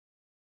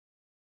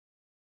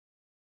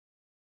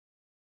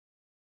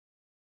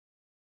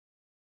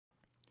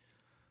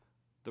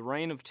The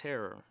reign of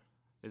terror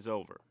is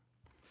over.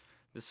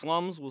 The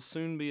slums will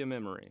soon be a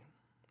memory.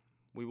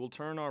 We will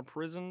turn our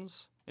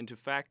prisons into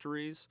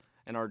factories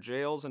and our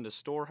jails into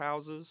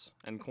storehouses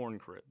and corn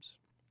cribs.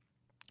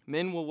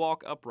 Men will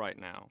walk upright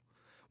now.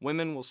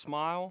 Women will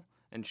smile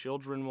and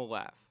children will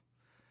laugh.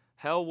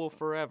 Hell will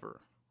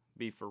forever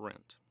be for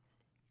rent.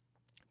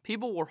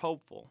 People were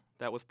hopeful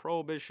that with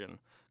Prohibition,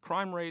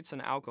 crime rates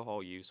and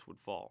alcohol use would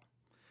fall.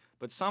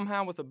 But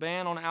somehow with a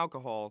ban on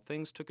alcohol,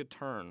 things took a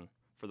turn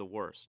for the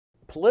worst.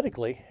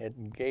 Politically,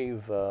 it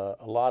gave a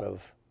lot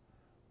of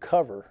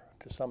cover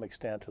to some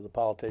extent to the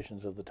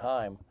politicians of the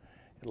time.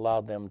 It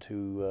allowed them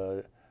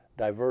to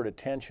divert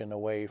attention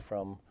away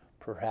from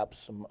perhaps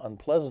some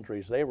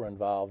unpleasantries they were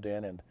involved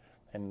in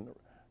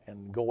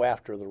and go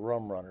after the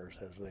rum runners,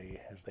 as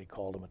they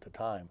called them at the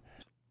time.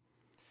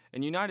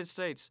 In the United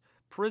States,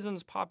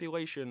 prisons'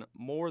 population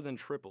more than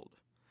tripled.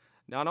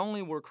 Not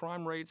only were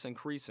crime rates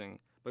increasing,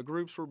 but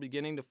groups were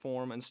beginning to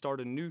form and start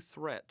a new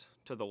threat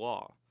to the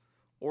law: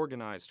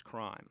 organized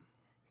crime.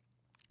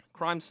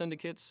 Crime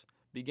syndicates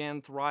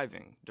began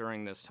thriving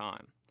during this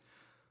time.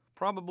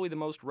 Probably the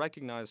most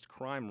recognized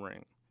crime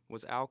ring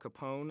was Al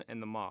Capone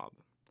and the mob.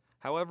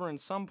 However, in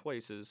some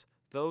places,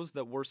 those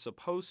that were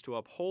supposed to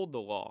uphold the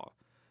law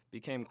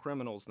became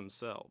criminals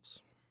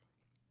themselves.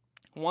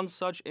 One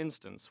such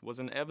instance was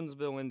in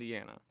Evansville,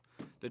 Indiana.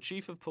 The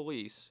chief of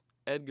police,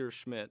 Edgar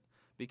Schmitt,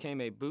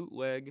 became a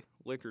bootleg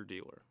liquor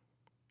dealer.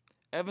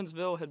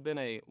 Evansville had been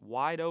a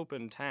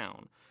wide-open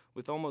town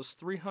with almost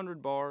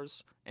 300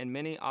 bars, and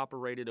many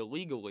operated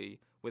illegally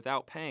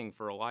without paying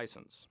for a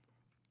license.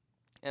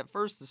 At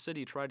first, the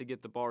city tried to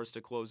get the bars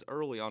to close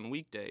early on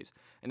weekdays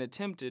and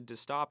attempted to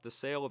stop the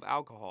sale of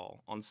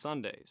alcohol on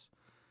Sundays.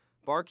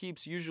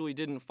 Barkeeps usually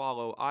didn't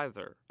follow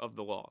either of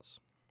the laws.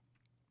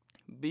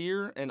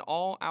 Beer and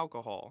all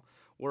alcohol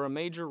were a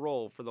major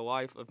role for the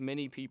life of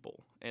many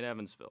people in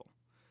Evansville.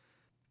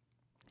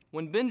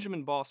 When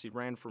Benjamin Bosse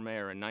ran for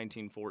mayor in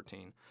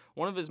 1914,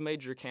 one of his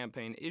major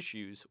campaign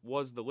issues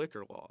was the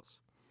liquor laws.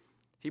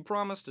 He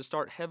promised to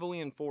start heavily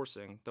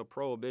enforcing the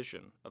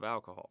prohibition of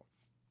alcohol.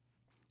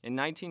 In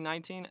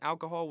 1919,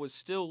 alcohol was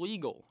still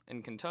legal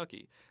in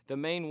Kentucky. The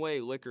main way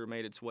liquor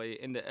made its way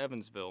into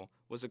Evansville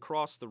was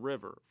across the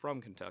river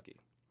from Kentucky.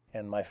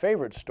 And my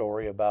favorite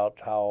story about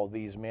how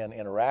these men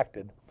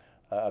interacted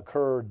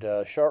occurred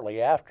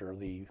shortly after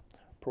the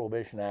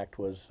Prohibition Act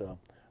was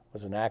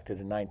enacted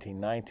in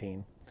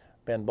 1919.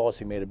 Ben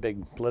Bosse made a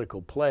big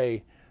political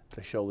play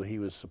to show that he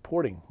was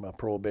supporting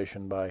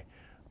Prohibition by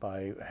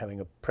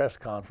having a press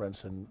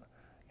conference and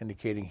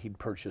indicating he'd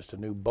purchased a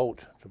new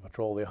boat to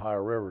patrol the Ohio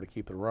River to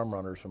keep the rum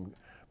runners from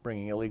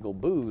bringing illegal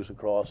booze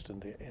across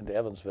into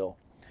Evansville.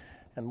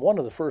 And one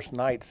of the first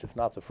nights, if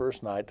not the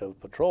first night of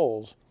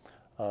patrols,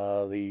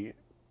 the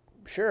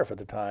sheriff at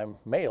the time,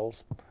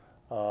 Males,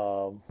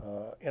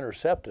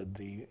 intercepted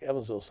the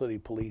Evansville City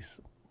Police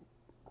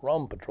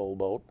rum patrol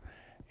boat,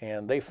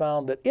 and they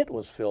found that it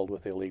was filled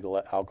with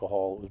illegal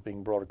alcohol that was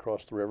being brought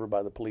across the river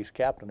by the police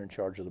captain in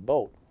charge of the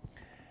boat.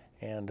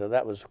 And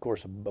that was, of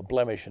course, a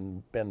blemish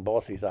in Ben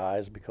Bosse's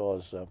eyes,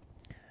 because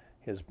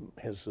his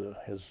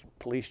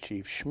police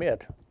chief,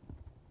 Schmitt,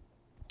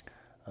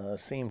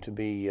 seemed to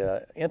be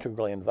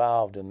integrally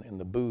involved in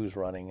the booze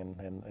running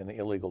and the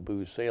illegal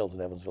booze sales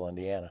in Evansville,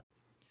 Indiana.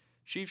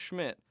 Chief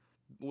Schmitt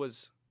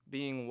was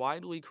being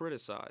widely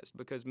criticized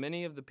because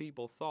many of the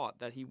people thought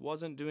that he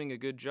wasn't doing a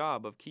good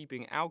job of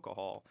keeping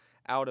alcohol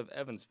out of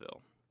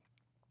Evansville.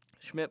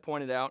 Schmitt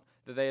pointed out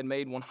that they had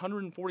made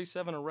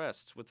 147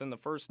 arrests within the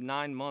first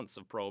 9 months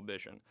of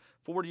Prohibition,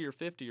 40 or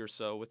 50 or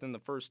so within the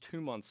first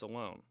 2 months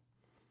alone.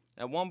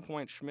 At one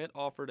point, Schmitt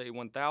offered a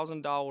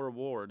 $1,000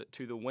 award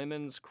to the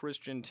Women's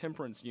Christian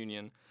Temperance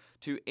Union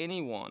to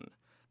anyone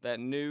that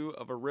knew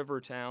of a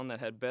river town that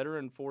had better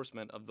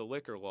enforcement of the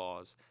liquor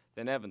laws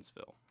than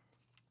Evansville.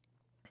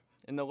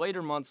 In the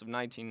later months of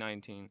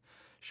 1919,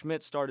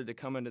 Schmitt started to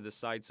come into the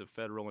sights of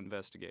federal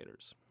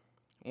investigators.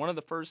 One of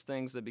the first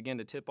things that began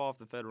to tip off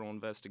the federal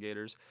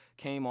investigators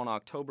came on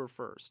October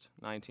 1st,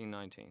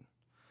 1919.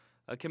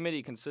 A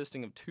committee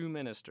consisting of 2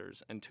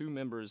 ministers and 2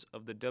 members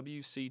of the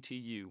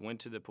WCTU went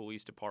to the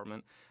police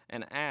department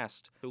and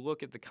asked to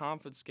look at the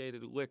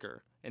confiscated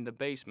liquor in the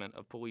basement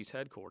of police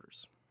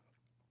headquarters.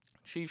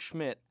 Chief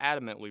Schmitt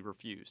adamantly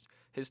refused.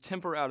 His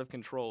temper out of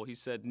control, he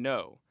said,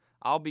 "No,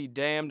 I'll be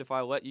damned if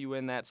I let you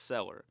in that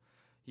cellar.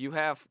 You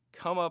have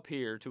come up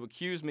here to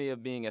accuse me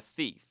of being a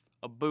thief,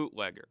 a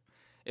bootlegger.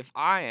 If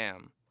I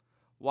am,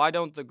 why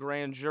don't the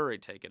grand jury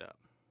take it up?"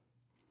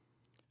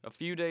 A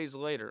few days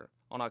later,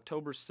 on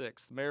October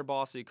 6th, Mayor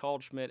Bosse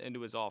called Schmitt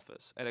into his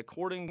office, and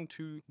according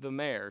to the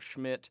mayor,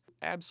 Schmitt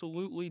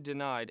absolutely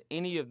denied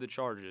any of the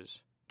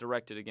charges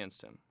directed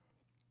against him.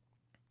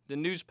 The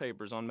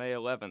newspapers on May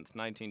 11th,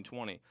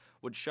 1920,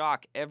 would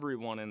shock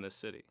everyone in the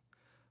city.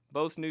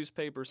 Both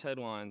newspapers'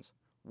 headlines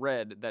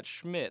read that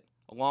Schmitt,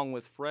 along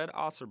with Fred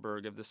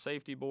Osserberg of the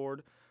Safety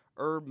Board,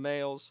 Herb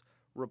Males,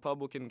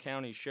 Republican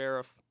County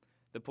Sheriff,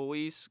 the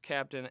police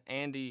captain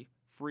Andy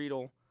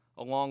Friedel,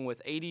 along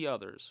with 80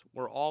 others,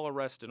 were all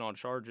arrested on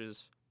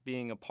charges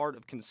being a part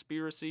of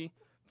conspiracy,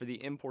 for the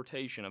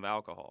importation of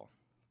alcohol.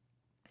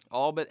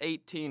 All but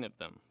 18 of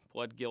them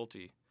pled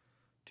guilty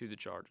to the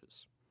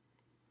charges.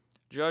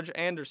 Judge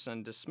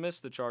Anderson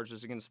dismissed the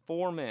charges against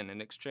 4 men in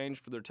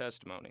exchange for their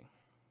testimony.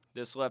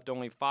 This left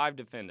only 5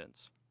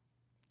 defendants: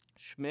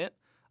 Schmitt,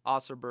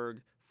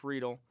 Osserberg,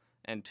 Friedel,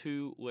 and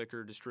 2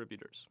 liquor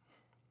distributors.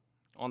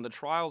 On the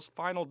trial's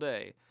final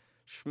day,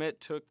 Schmitt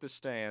took the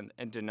stand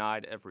and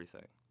denied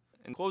everything.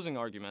 In closing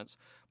arguments,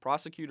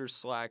 prosecutor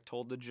Slack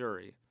told the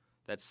jury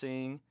that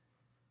seeing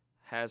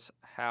as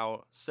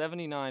how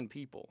 79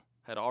 people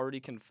had already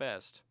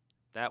confessed,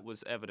 that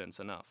was evidence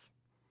enough.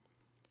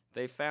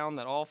 They found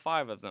that all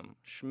 5 of them,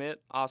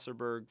 Schmitt,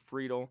 Osserberg,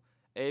 Friedel,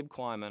 Abe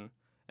Kleiman,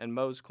 and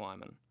Mose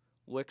Kleiman,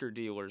 liquor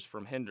dealers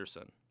from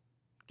Henderson,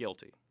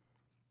 guilty.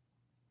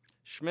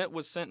 Schmitt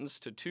was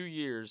sentenced to 2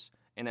 years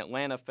in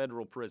Atlanta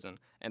federal prison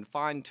and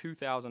fined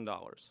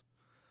 $2,000.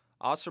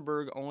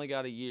 Osserberg only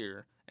got a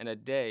year and a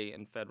day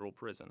in federal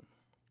prison.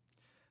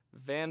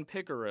 Van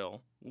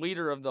Pickerill,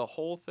 leader of the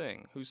whole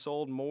thing, who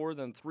sold more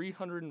than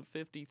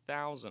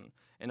 $350,000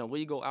 in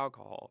illegal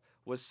alcohol,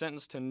 was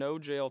sentenced to no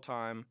jail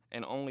time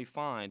and only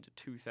fined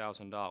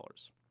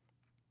 $2,000.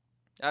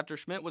 After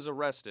Schmitt was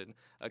arrested,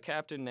 a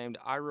captain named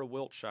Ira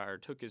Wiltshire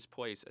took his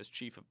place as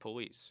chief of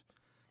police.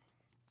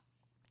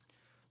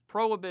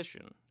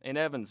 Prohibition in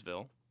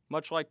Evansville,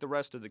 much like the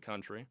rest of the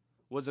country,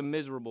 was a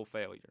miserable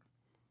failure.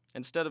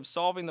 Instead of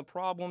solving the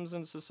problems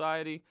in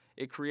society,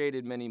 it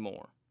created many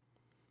more.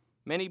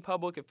 Many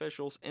public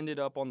officials ended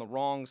up on the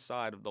wrong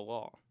side of the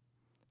law.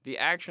 The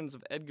actions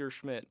of Edgar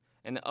Schmitt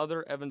and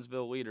other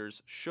Evansville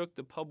leaders shook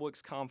the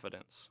public's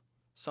confidence,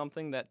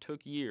 something that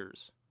took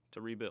years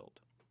to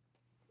rebuild.